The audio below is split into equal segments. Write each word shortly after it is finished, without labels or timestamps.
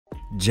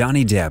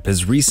Johnny Depp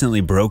has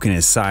recently broken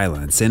his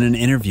silence in an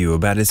interview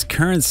about his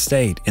current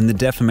state in the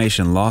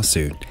defamation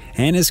lawsuit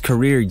and his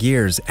career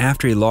years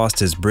after he lost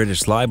his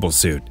British libel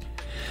suit.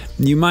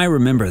 You might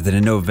remember that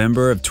in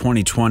November of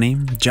 2020,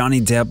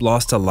 Johnny Depp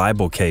lost a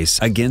libel case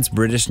against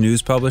British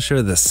news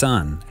publisher The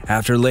Sun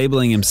after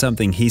labeling him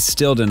something he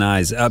still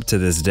denies up to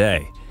this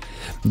day.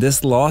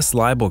 This lost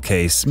libel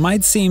case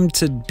might seem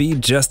to be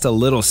just a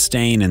little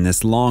stain in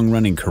this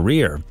long-running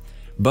career,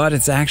 but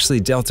it's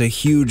actually dealt a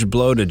huge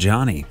blow to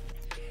Johnny.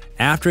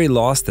 After he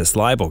lost this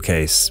libel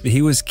case,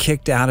 he was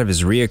kicked out of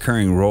his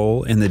reoccurring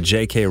role in the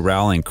J.K.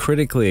 Rowling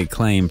critically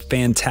acclaimed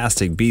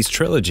Fantastic Beasts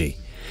trilogy,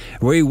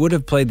 where he would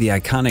have played the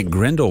iconic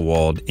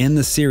Grindelwald in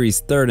the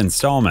series' third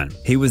installment.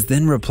 He was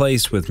then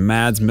replaced with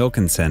Mads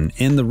Mikkelsen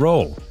in the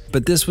role,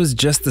 but this was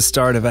just the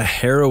start of a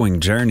harrowing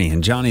journey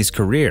in Johnny's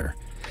career.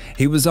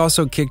 He was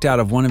also kicked out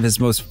of one of his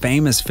most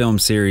famous film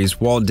series,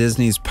 Walt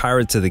Disney's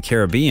Pirates of the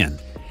Caribbean,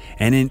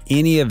 and in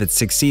any of its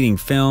succeeding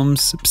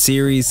films,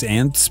 series,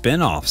 and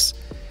spin-offs.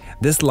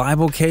 This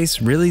libel case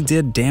really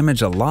did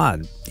damage a lot,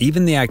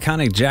 even the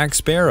iconic Jack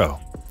Sparrow.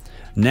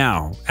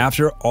 Now,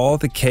 after all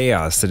the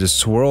chaos that has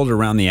swirled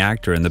around the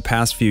actor in the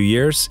past few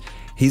years,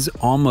 he's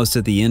almost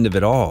at the end of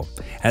it all,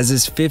 as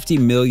his $50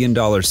 million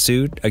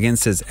suit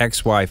against his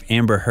ex-wife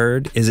Amber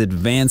Heard is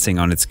advancing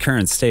on its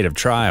current state of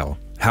trial.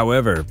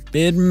 However,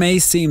 it may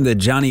seem that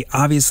Johnny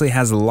obviously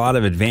has a lot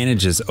of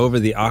advantages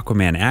over the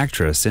Aquaman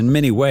actress in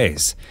many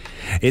ways.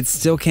 It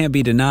still can't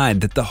be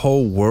denied that the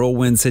whole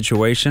whirlwind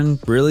situation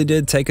really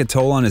did take a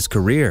toll on his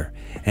career,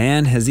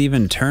 and has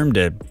even termed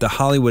it the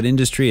Hollywood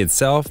industry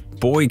itself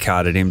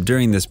boycotted him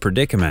during this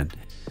predicament.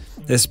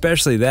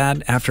 Especially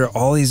that, after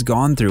all he's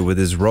gone through with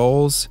his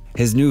roles,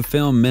 his new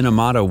film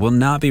Minamoto will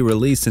not be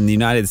released in the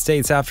United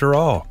States after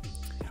all.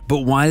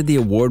 But why did the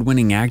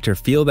award-winning actor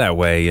feel that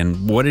way,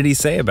 and what did he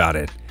say about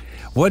it?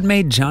 What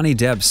made Johnny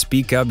Depp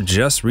speak up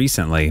just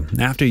recently,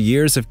 after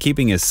years of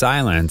keeping his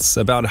silence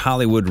about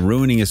Hollywood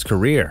ruining his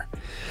career?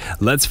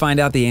 Let's find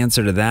out the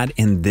answer to that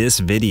in this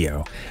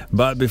video.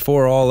 But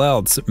before all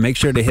else, make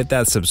sure to hit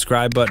that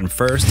subscribe button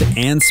first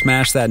and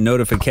smash that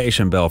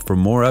notification bell for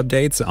more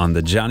updates on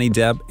the Johnny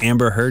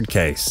Depp-Amber Heard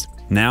case.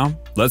 Now,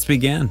 let's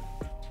begin.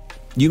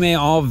 You may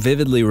all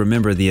vividly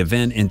remember the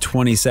event in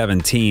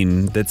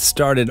 2017 that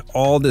started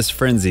all this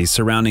frenzy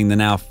surrounding the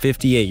now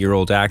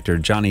 58-year-old actor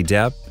Johnny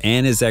Depp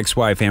and his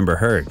ex-wife Amber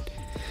Heard.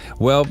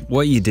 Well,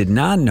 what you did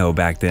not know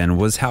back then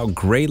was how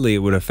greatly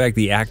it would affect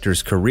the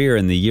actor's career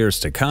in the years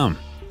to come.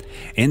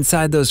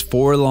 Inside those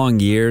 4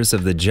 long years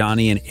of the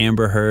Johnny and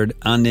Amber Heard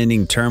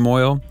unending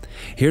turmoil,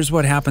 here's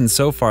what happened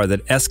so far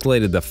that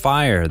escalated the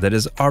fire that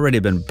has already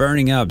been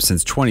burning up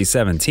since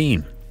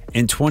 2017.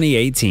 In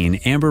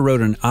 2018, Amber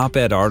wrote an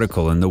op-ed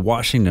article in the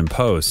Washington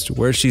Post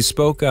where she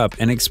spoke up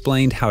and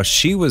explained how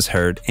she was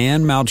hurt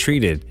and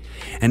maltreated,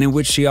 and in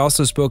which she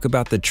also spoke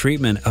about the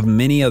treatment of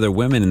many other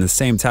women in the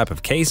same type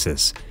of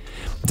cases.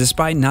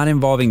 Despite not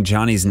involving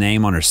Johnny's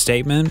name on her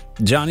statement,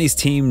 Johnny's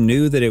team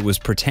knew that it was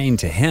pertained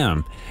to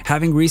him,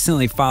 having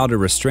recently filed a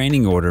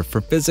restraining order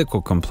for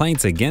physical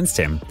complaints against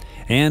him,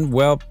 and,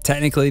 well,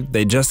 technically,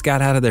 they just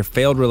got out of their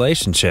failed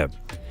relationship.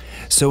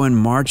 So in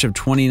March of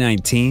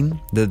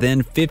 2019, the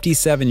then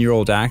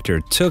 57-year-old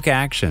actor took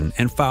action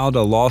and filed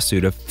a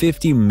lawsuit of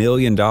 $50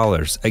 million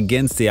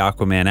against the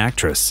Aquaman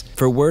actress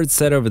for words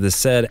said over the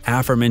said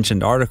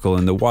aforementioned article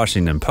in the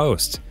Washington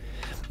Post.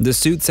 The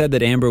suit said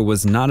that Amber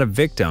was not a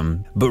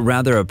victim, but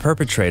rather a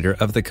perpetrator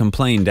of the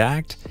complained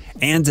act,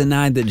 and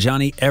denied that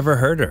Johnny ever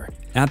hurt her.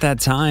 At that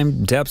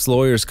time, Depp's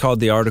lawyers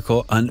called the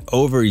article an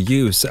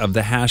overuse of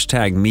the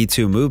hashtag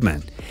 #MeToo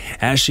movement,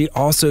 as she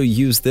also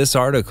used this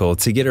article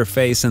to get her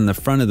face in the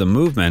front of the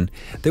movement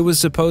that was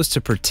supposed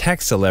to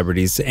protect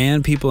celebrities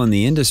and people in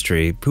the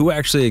industry who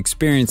actually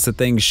experienced the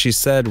things she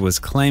said was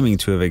claiming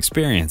to have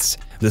experienced.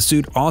 The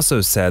suit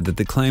also said that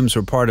the claims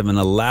were part of an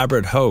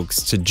elaborate hoax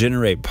to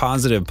generate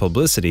positive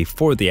publicity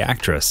for the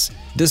actress.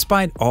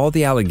 Despite all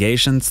the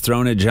allegations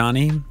thrown at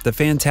Johnny, the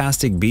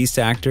Fantastic Beasts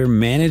actor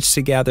managed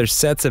to gather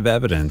sets of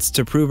evidence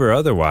to prove her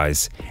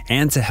otherwise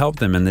and to help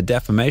them in the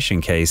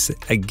defamation case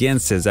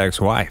against his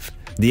ex-wife.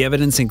 The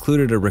evidence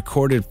included a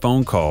recorded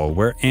phone call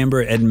where Amber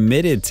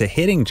admitted to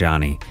hitting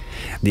Johnny.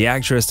 The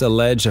actress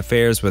alleged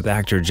affairs with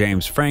actor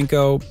James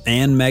Franco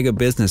and mega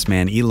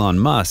businessman Elon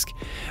Musk,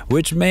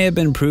 which may have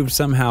been proved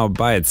somehow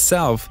by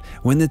itself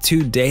when the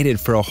two dated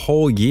for a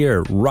whole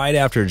year right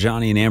after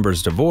Johnny and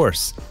Amber's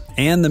divorce,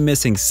 and the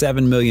missing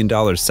 $7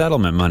 million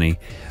settlement money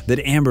that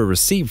Amber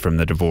received from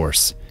the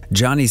divorce.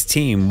 Johnny's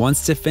team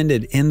once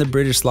defended in the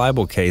British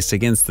libel case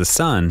against The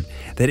Sun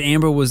that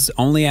Amber was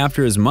only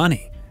after his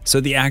money. So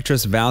the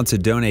actress vowed to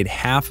donate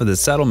half of the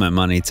settlement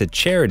money to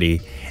charity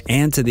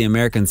and to the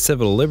American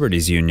Civil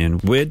Liberties Union,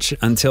 which,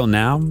 until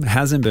now,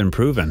 hasn't been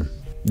proven.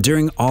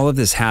 During all of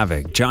this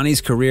havoc,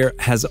 Johnny's career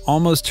has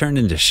almost turned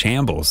into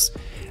shambles.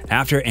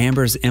 After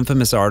Amber's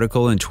infamous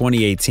article in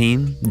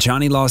 2018,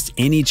 Johnny lost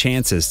any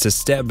chances to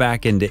step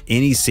back into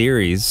any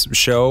series,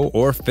 show,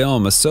 or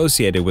film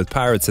associated with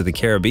Pirates of the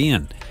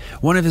Caribbean,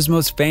 one of his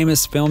most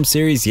famous film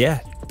series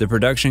yet. The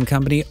production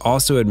company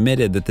also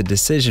admitted that the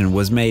decision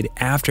was made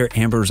after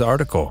Amber's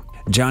article.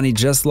 Johnny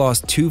just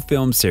lost 2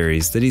 film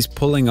series that he's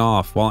pulling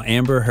off while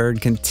Amber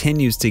Heard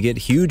continues to get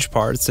huge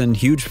parts in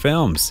huge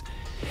films.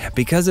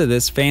 Because of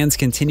this, fans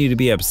continue to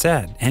be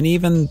upset, and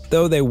even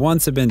though they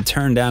once have been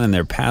turned down in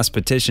their past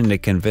petition to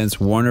convince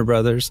Warner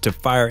Brothers to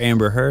fire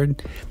Amber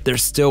Heard, they're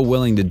still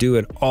willing to do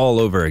it all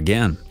over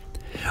again.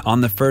 On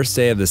the first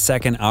day of the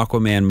second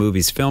Aquaman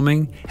movie's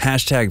filming,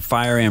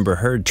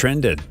 #FireAmberHeard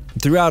trended.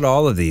 Throughout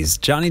all of these,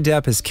 Johnny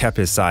Depp has kept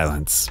his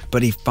silence,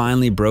 but he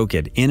finally broke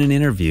it in an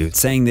interview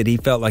saying that he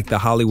felt like the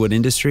Hollywood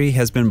industry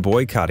has been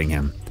boycotting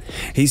him.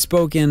 He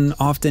spoke in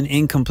often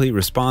incomplete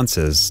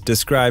responses,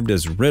 described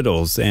as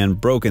riddles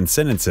and broken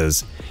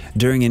sentences,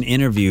 during an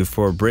interview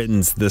for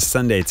Britain's The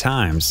Sunday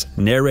Times,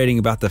 narrating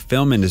about the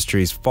film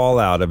industry's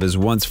fallout of his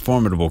once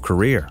formidable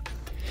career.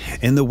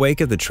 In the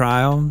wake of the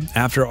trial,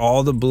 after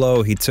all the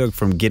blow he took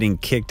from getting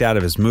kicked out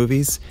of his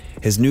movies,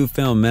 his new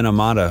film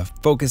Minamata,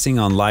 focusing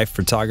on life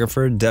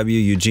photographer W.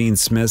 Eugene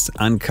Smith's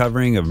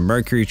uncovering of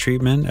mercury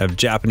treatment of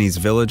Japanese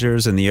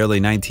villagers in the early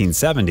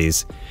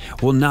 1970s,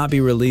 will not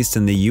be released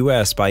in the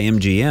US by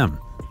MGM.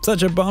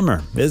 Such a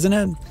bummer, isn't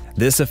it?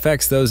 This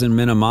affects those in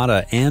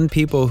Minamata and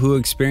people who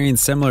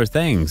experience similar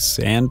things,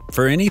 and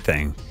for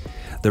anything.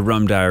 The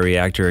Rum Diary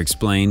actor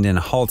explained in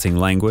halting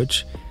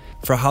language.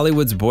 For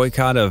Hollywood's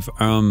boycott of,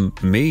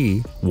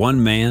 me,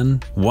 one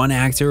man, one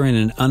actor in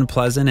an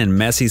unpleasant and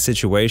messy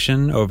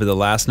situation over the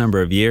last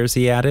number of years,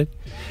 he added.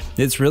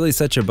 It's really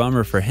such a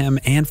bummer for him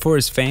and for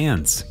his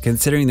fans,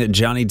 considering that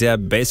Johnny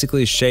Depp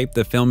basically shaped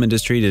the film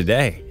industry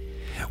today.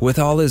 With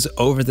all his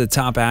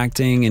over-the-top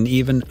acting and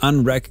even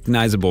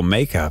unrecognizable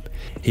makeup,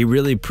 he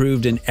really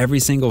proved in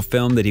every single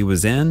film that he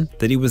was in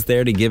that he was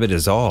there to give it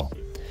his all.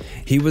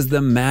 He was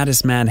the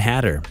maddest Mad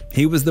Hatter.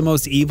 He was the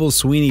most evil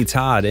Sweeney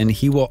Todd, and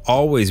he will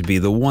always be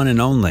the one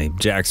and only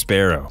Jack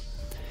Sparrow.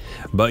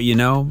 But you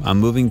know, I'm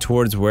moving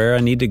towards where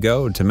I need to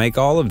go to make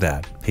all of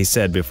that, he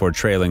said before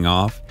trailing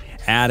off,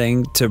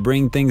 adding, to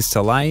bring things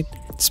to light.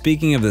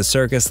 Speaking of the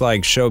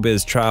circus-like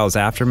showbiz trial's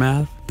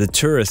aftermath, the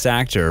tourist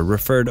actor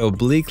referred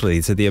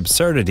obliquely to the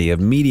absurdity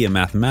of media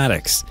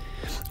mathematics.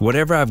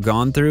 Whatever I've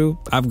gone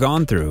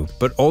through,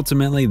 but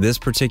ultimately this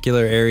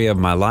particular area of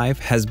my life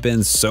has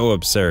been so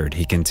absurd,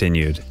 he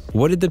continued.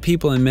 What did the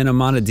people in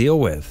Minamata deal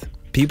with?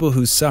 People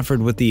who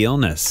suffered with the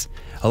illness.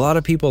 A lot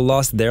of people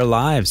lost their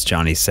lives,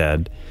 Johnny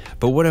said.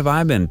 But what have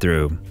I been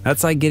through?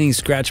 That's like getting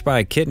scratched by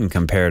a kitten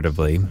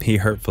comparatively, he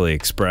hurtfully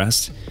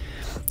expressed.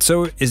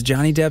 So is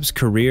Johnny Depp's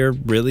career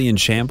really in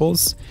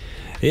shambles?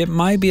 It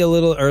might be a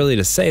little early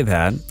to say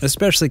that,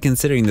 especially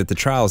considering that the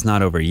trial's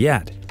not over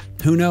yet.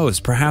 Who knows,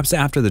 perhaps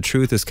after the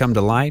truth has come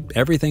to light,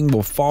 everything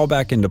will fall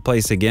back into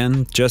place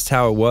again, just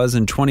how it was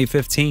in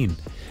 2015.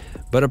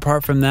 But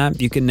apart from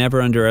that, you can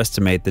never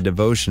underestimate the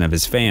devotion of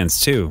his fans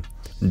too.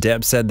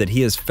 Depp said that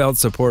he has felt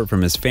support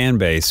from his fan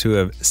base who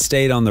have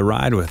stayed on the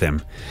ride with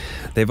him.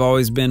 They've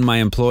always been my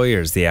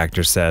employers, the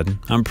actor said.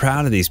 I'm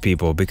proud of these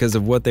people because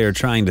of what they are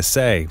trying to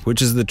say,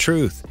 which is the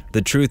truth.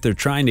 The truth they're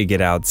trying to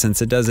get out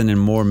since it doesn't in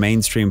more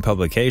mainstream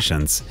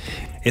publications.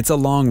 It's a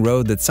long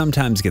road that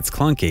sometimes gets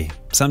clunky,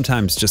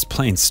 sometimes just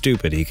plain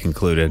stupid, he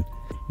concluded.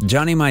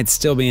 Johnny might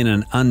still be in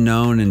an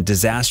unknown and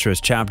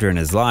disastrous chapter in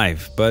his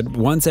life, but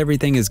once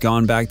everything has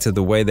gone back to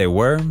the way they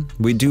were,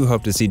 we do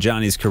hope to see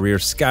Johnny's career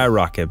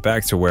skyrocket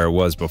back to where it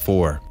was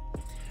before.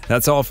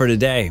 That's all for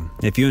today.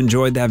 If you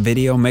enjoyed that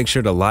video, make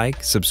sure to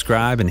like,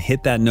 subscribe, and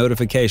hit that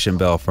notification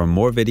bell for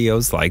more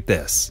videos like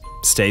this.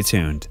 Stay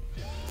tuned.